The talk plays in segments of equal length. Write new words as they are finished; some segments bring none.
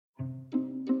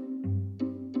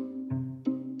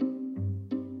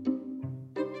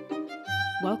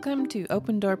Welcome to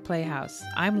Open Door Playhouse.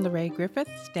 I'm Lorraine Griffith,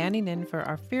 standing in for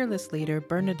our fearless leader,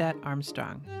 Bernadette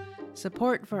Armstrong.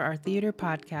 Support for our theater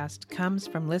podcast comes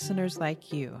from listeners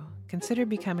like you. Consider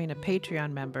becoming a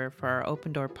Patreon member for our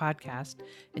Open Door podcast,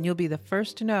 and you'll be the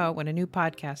first to know when a new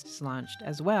podcast is launched,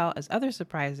 as well as other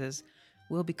surprises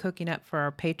we'll be cooking up for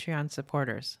our Patreon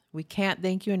supporters. We can't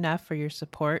thank you enough for your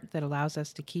support that allows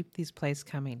us to keep these plays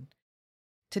coming.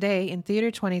 Today, in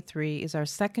Theater 23, is our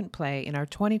second play in our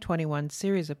 2021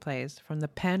 series of plays from the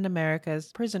PEN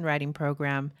America's prison writing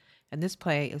program, and this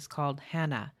play is called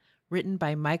Hannah, written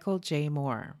by Michael J.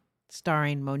 Moore,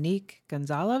 starring Monique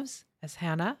Gonzalez as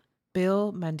Hannah,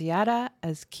 Bill Mandiata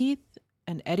as Keith,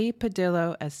 and Eddie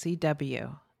Padillo as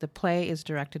C.W. The play is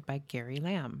directed by Gary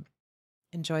Lamb.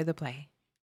 Enjoy the play.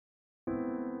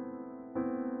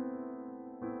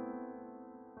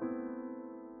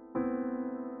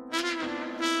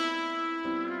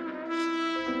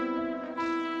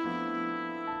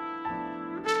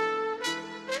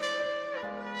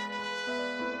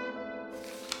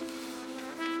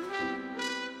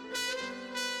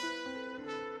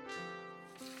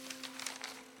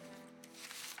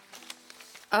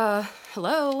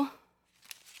 Hello?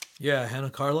 Yeah, Hannah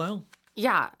Carlisle?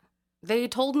 Yeah, they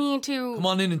told me to... Come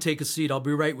on in and take a seat. I'll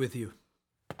be right with you.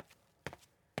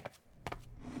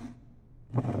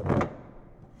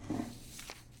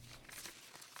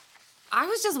 I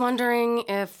was just wondering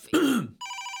if...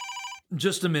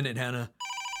 Just a minute, Hannah.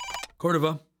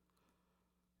 Cordova?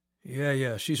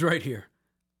 Yeah, she's right here.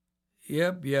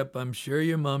 Yep, I'm sure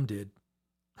your mom did.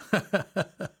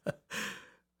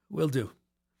 Will do.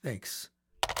 Thanks.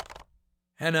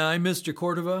 Hannah, I'm Mr.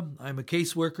 Cordova. I'm a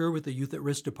caseworker with the Youth at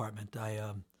Risk Department.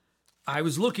 I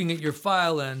was looking at your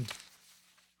file and...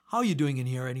 How are you doing in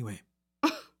here anyway?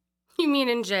 You mean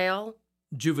in jail?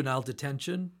 Juvenile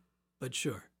detention, but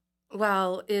sure.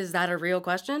 Well, is that a real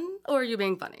question, or are you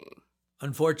being funny?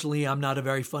 Unfortunately, I'm not a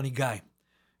very funny guy.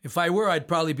 If I were, I'd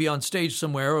probably be on stage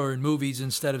somewhere or in movies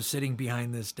instead of sitting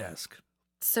behind this desk.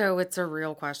 So it's a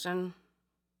real question?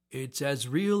 It's as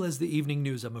real as the evening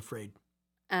news, I'm afraid.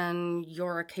 And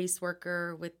you're a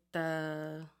caseworker with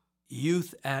the...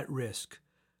 Youth at Risk.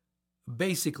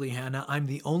 Basically, Hannah, I'm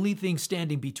the only thing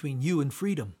standing between you and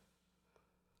freedom.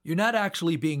 You're not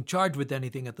actually being charged with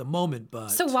anything at the moment, but...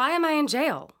 So why am I in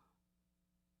jail?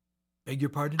 Beg your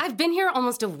pardon? I've been here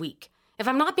almost a week. If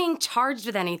I'm not being charged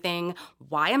with anything,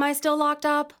 why am I still locked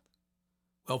up?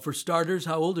 Well, for starters,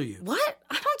 how old are you? What?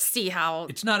 I don't see how...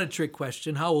 It's not a trick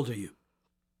question. How old are you?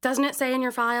 Doesn't it say in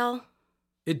your file?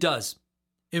 It does.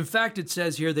 In fact, it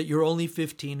says here that you're only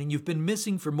 15 and you've been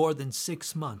missing for more than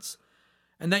 6 months.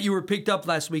 And that you were picked up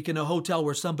last week in a hotel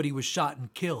where somebody was shot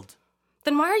and killed.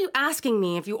 Then why are you asking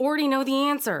me if you already know the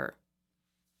answer?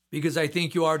 Because I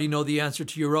think you already know the answer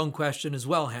to your own question as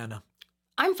well, Hannah.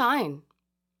 I'm fine.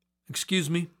 Excuse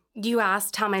me? You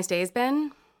asked how my stay's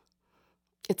been?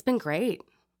 It's been great.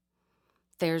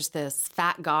 There's this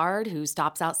fat guard who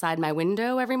stops outside my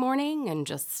window every morning and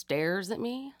just stares at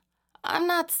me. I'm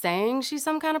not saying she's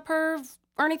some kind of perv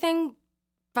or anything,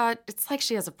 but it's like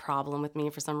she has a problem with me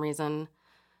for some reason.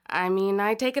 I mean,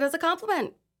 I take it as a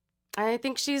compliment. I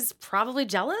think she's probably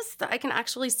jealous that I can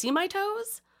actually see my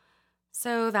toes.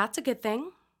 So that's a good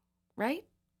thing, right?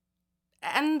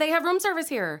 And they have room service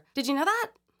here. Did you know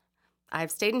that? I've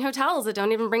stayed in hotels that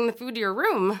don't even bring the food to your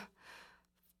room.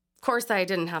 Of course, I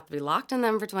didn't have to be locked in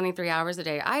them for 23 hours a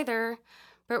day either.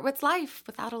 But what's life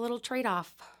without a little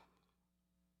trade-off?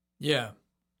 Yeah.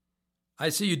 I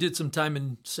see you did some time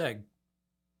in Seg.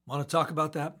 Want to talk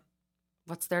about that?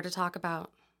 What's there to talk about?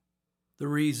 The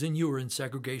reason you were in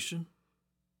segregation?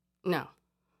 No.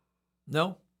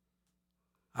 No?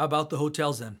 How about the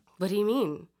hotels then? What do you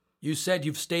mean? You said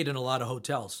you've stayed in a lot of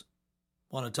hotels.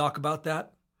 Want to talk about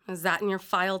that? Is that in your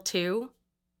file too?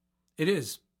 It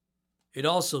is. It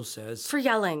also says... For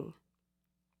yelling.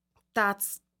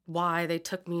 That's why they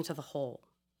took me to the hole.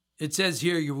 It says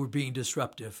here you were being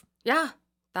disruptive. Yeah,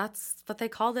 that's what they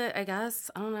called it, I guess.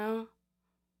 I don't know.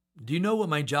 Do you know what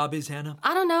my job is, Hannah?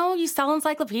 I don't know. You sell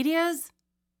encyclopedias?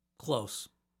 Close.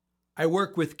 I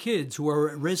work with kids who are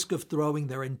at risk of throwing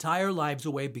their entire lives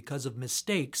away because of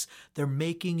mistakes they're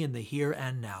making in the here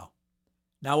and now.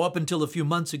 Now, up until a few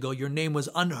months ago, your name was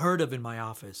unheard of in my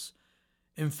office.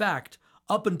 In fact,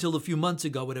 up until a few months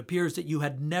ago, it appears that you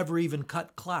had never even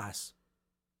cut class.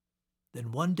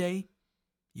 Then one day,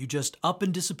 you just up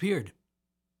and disappeared.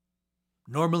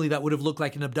 Normally, that would have looked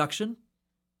like an abduction,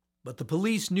 but the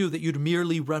police knew that you'd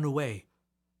merely run away.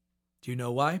 Do you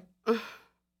know why?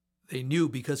 They knew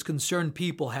because concerned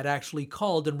people had actually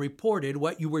called and reported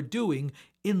what you were doing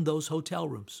in those hotel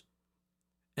rooms.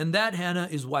 And that, Hannah,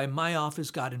 is why my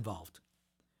office got involved.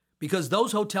 Because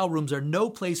those hotel rooms are no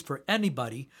place for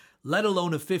anybody, let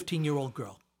alone a 15-year-old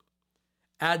girl.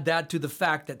 Add that to the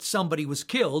fact that somebody was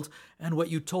killed and what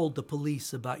you told the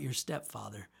police about your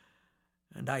stepfather.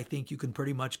 And I think you can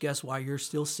pretty much guess why you're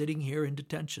still sitting here in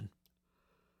detention.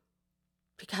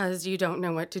 Because you don't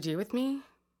know what to do with me?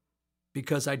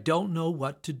 Because I don't know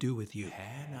what to do with you.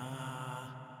 Hannah.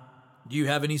 Do you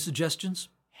have any suggestions?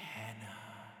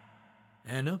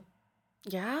 Anna?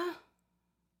 Yeah?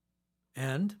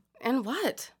 And? And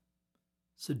what?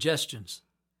 Suggestions.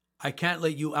 I can't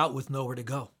let you out with nowhere to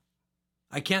go.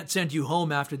 I can't send you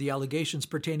home after the allegations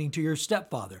pertaining to your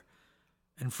stepfather.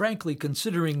 And frankly,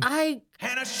 considering...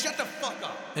 Hannah, shut the fuck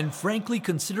up! And frankly,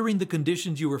 considering the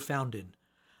conditions you were found in,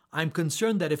 I'm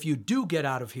concerned that if you do get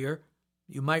out of here,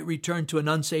 you might return to an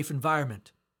unsafe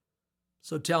environment.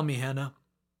 So tell me, Hannah,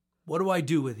 what do I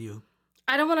do with you?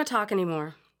 I don't want to talk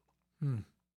anymore.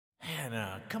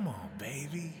 Hannah, come on,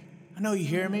 baby. I know you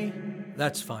hear me.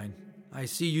 That's fine. I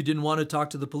see you didn't want to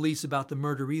talk to the police about the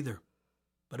murder either.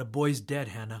 But a boy's dead,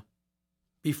 Hannah.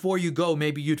 Before you go,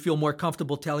 maybe you'd feel more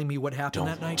comfortable telling me what happened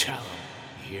that night? Don't tell him.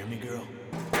 You hear me, girl?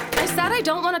 I said I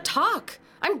don't want to talk.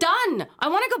 I'm done. I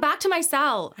want to go back to my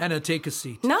cell. Hannah, take a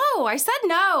seat. No, I said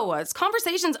no. This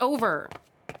conversation's over.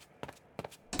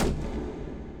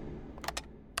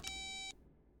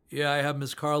 Yeah, I have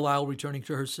Miss Carlisle returning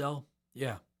to her cell.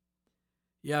 Yeah,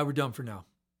 we're done for now.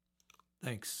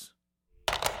 Thanks.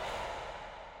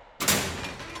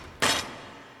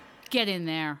 Get in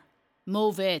there.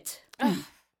 Move it.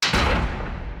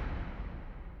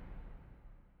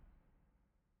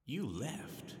 You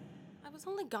left. I was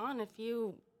only gone a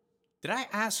few... Did I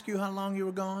ask you how long you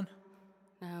were gone?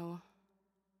 No.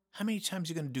 How many times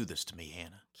are you going to do this to me,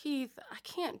 Hannah? Keith, I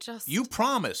can't just... You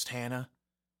promised, Hannah.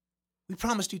 We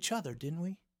promised each other, didn't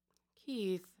we?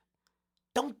 Keith.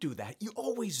 Don't do that. You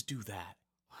always do that.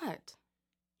 What?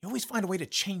 You always find a way to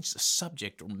change the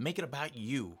subject or make it about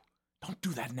you. Don't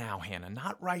do that now, Hannah.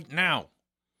 Not right now.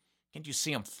 Can't you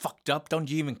see I'm fucked up? Don't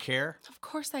you even care? Of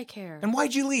course I care. And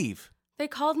why'd you leave? They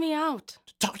called me out.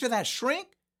 To talk to that shrink?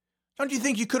 Don't you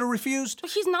think you could have refused?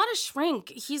 He's not a shrink.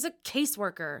 He's a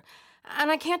caseworker.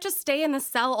 And I can't just stay in the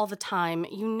cell all the time.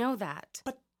 You know that.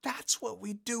 But that's what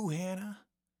we do, Hannah.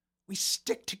 We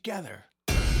stick together.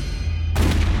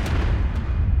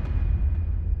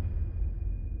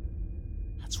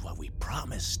 That's what we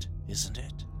promised, isn't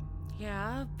it?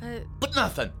 Yeah, but... But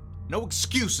nothing. No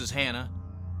excuses, Hannah.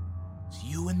 It's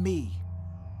you and me.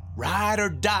 Ride or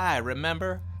die,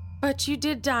 remember? But you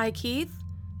did die, Keith.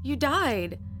 You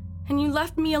died. And you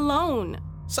left me alone.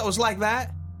 So it's like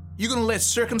that? You gonna let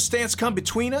circumstance come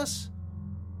between us?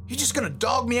 You just gonna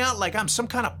dog me out like I'm some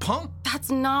kind of punk? That's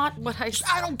not what I...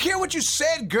 I don't care what you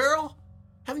said, girl.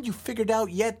 Haven't you figured out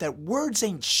yet that words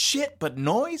ain't shit but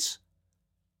noise?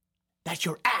 That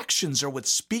your actions are what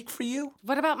speak for you?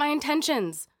 What about my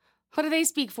intentions? What do they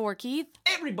speak for, Keith?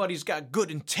 Everybody's got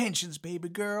good intentions, baby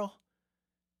girl.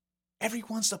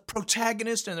 Everyone's the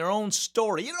protagonist in their own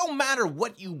story. It don't matter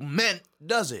what you meant,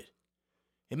 does it?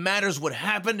 It matters what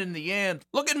happened in the end.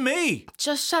 Look at me.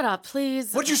 Just shut up,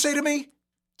 please. What'd you say to me?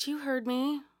 You heard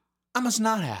me. I must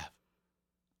not have.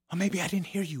 Or maybe I didn't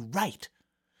hear you right.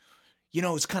 You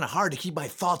know, it's kind of hard to keep my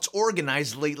thoughts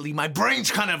organized lately. My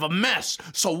brain's kind of a mess.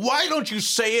 So why don't you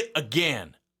say it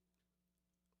again?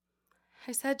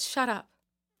 I said shut up.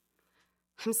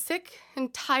 I'm sick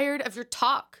and tired of your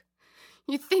talk.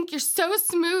 You think you're so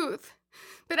smooth,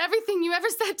 that everything you ever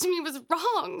said to me was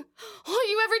wrong. All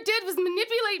you ever did was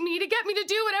manipulate me to get me to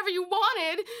do whatever you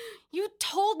wanted. You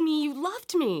told me you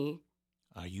loved me.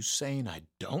 Are you saying I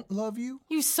don't love you?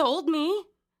 You sold me.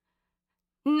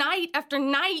 Night after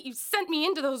night, you sent me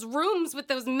into those rooms with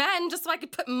those men just so I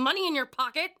could put money in your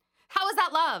pocket. How is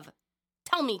that love?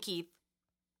 Tell me, Keith.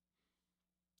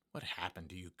 What happened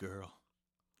to you, girl?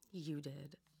 You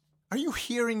did. Are you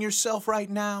hearing yourself right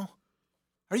now?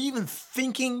 Are you even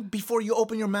thinking before you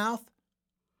open your mouth?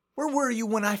 Where were you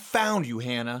when I found you,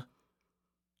 Hannah?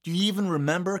 Do you even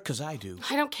remember? 'Cause I do.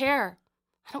 I don't care.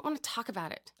 I don't want to talk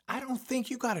about it. I don't think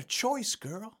you got a choice,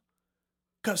 girl.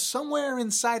 'Cause somewhere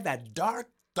inside that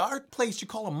dark, dark place you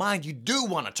call a mind, you do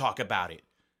want to talk about it.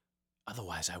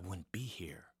 Otherwise, I wouldn't be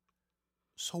here.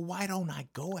 So why don't I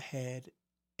go ahead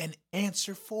and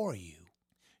answer for you?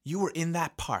 You were in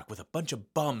that park with a bunch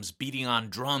of bums beating on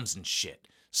drums and shit,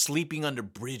 sleeping under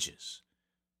bridges.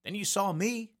 Then you saw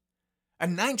me, a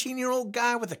 19-year-old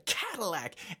guy with a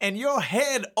Cadillac, and your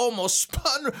head almost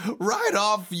spun right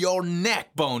off your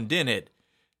neck bone, didn't it?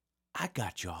 I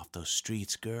got you off those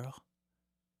streets, girl.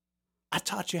 I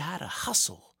taught you how to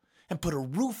hustle and put a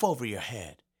roof over your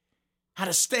head, how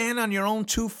to stand on your own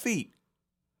 2 feet.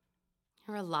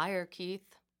 You're a liar,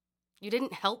 Keith. You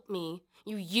didn't help me.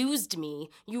 You used me.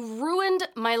 You ruined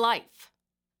my life.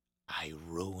 I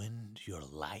ruined your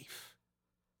life?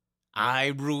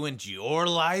 I ruined your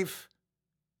life?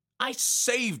 I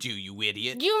saved you, you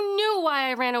idiot. You knew why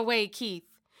I ran away, Keith.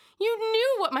 You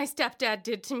knew what my stepdad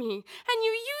did to me, and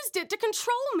you used it to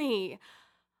control me.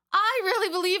 I really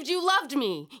believed you loved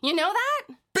me. You know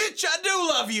that? Bitch, I do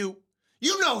love you.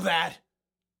 You know that.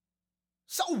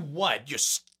 So what? Your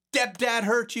stepdad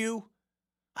hurt you?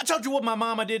 I told you what my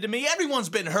mama did to me. Everyone's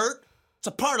been hurt. It's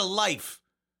a part of life.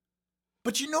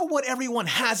 But you know what everyone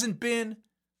hasn't been?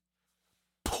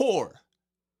 Poor.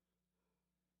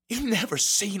 You've never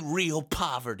seen real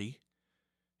poverty.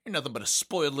 You're nothing but a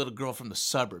spoiled little girl from the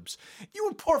suburbs. You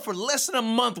were poor for less than a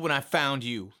month when I found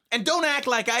you. And don't act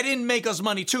like I didn't make us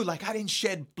money too, like I didn't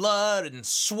shed blood and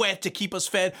sweat to keep us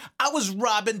fed. I was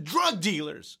robbing drug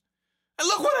dealers. And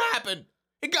look what happened.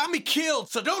 It got me killed.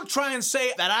 So don't try and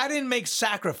say that I didn't make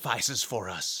sacrifices for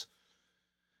us.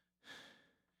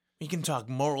 You can talk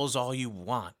morals all you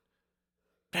want.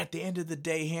 But at the end of the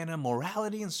day, Hannah,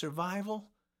 morality and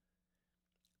survival,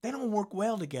 they don't work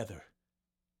well together.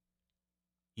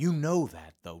 You know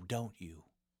that, though, don't you?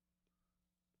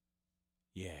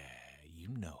 Yeah, you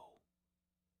know.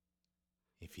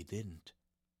 If you didn't,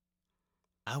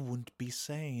 I wouldn't be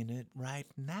saying it right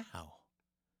now.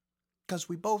 'Cause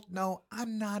we both know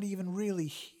I'm not even really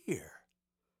here.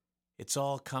 It's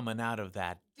all coming out of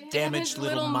that damaged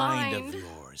little mind of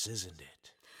yours, isn't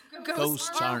it?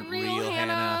 Ghosts aren't real,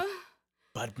 Hannah.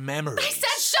 But memories. I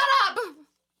said shut up!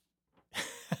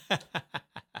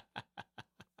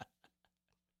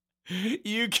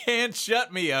 You can't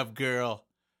shut me up, girl.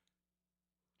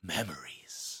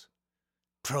 Memories.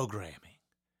 Programming.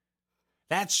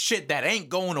 That's shit that ain't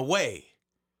going away.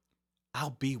 I'll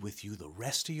be with you the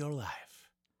rest of your life.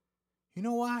 You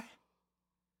know why?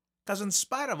 'Cause in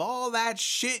spite of all that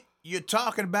shit you're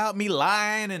talking about, me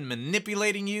lying and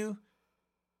manipulating you,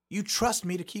 you trust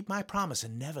me to keep my promise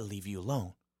and never leave you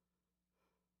alone.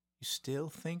 You still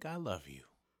think I love you.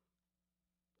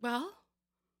 Well,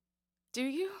 do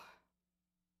you?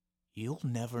 You'll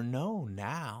never know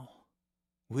now,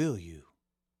 will you?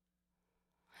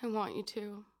 I want you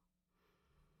to.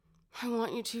 I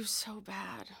want you to so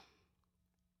bad.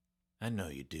 I know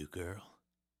you do, girl.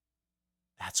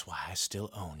 That's why I still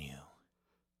own you.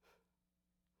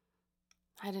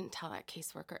 I didn't tell that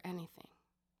caseworker anything.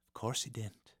 Of course you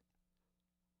didn't.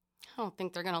 I don't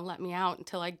think they're going to let me out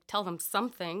until I tell them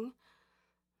something.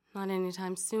 Not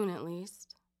anytime soon, at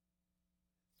least.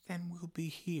 Then we'll be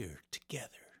here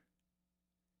together.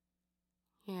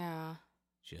 Yeah.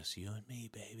 Just you and me,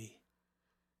 baby.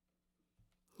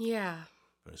 Yeah.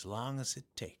 For as long as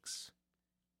it takes.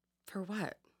 For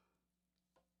what?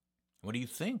 What do you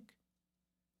think?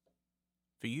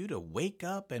 For you to wake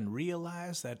up and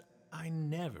realize that I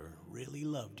never really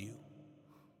loved you.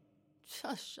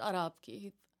 Just shut up,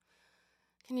 Keith.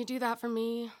 Can you do that for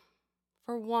me?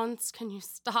 For once, can you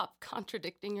stop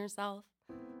contradicting yourself?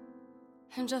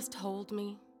 And just hold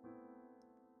me?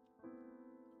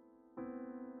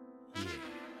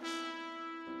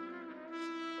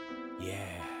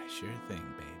 Yeah, sure thing,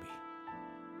 baby.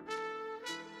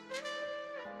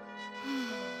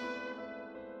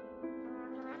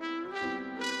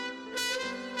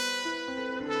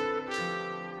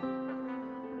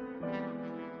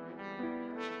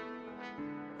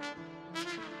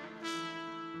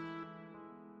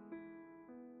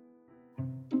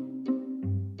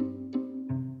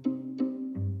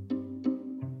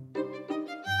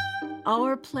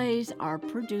 Our plays are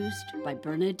produced by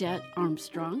Bernadette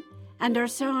Armstrong, and our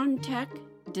sound tech,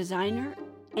 designer,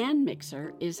 and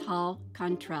mixer is Hal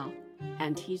Cantrell,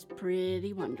 and he's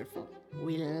pretty wonderful.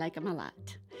 We like him a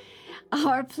lot.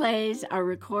 Our plays are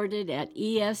recorded at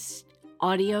ES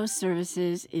Audio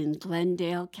Services in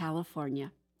Glendale,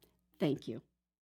 California. Thank you.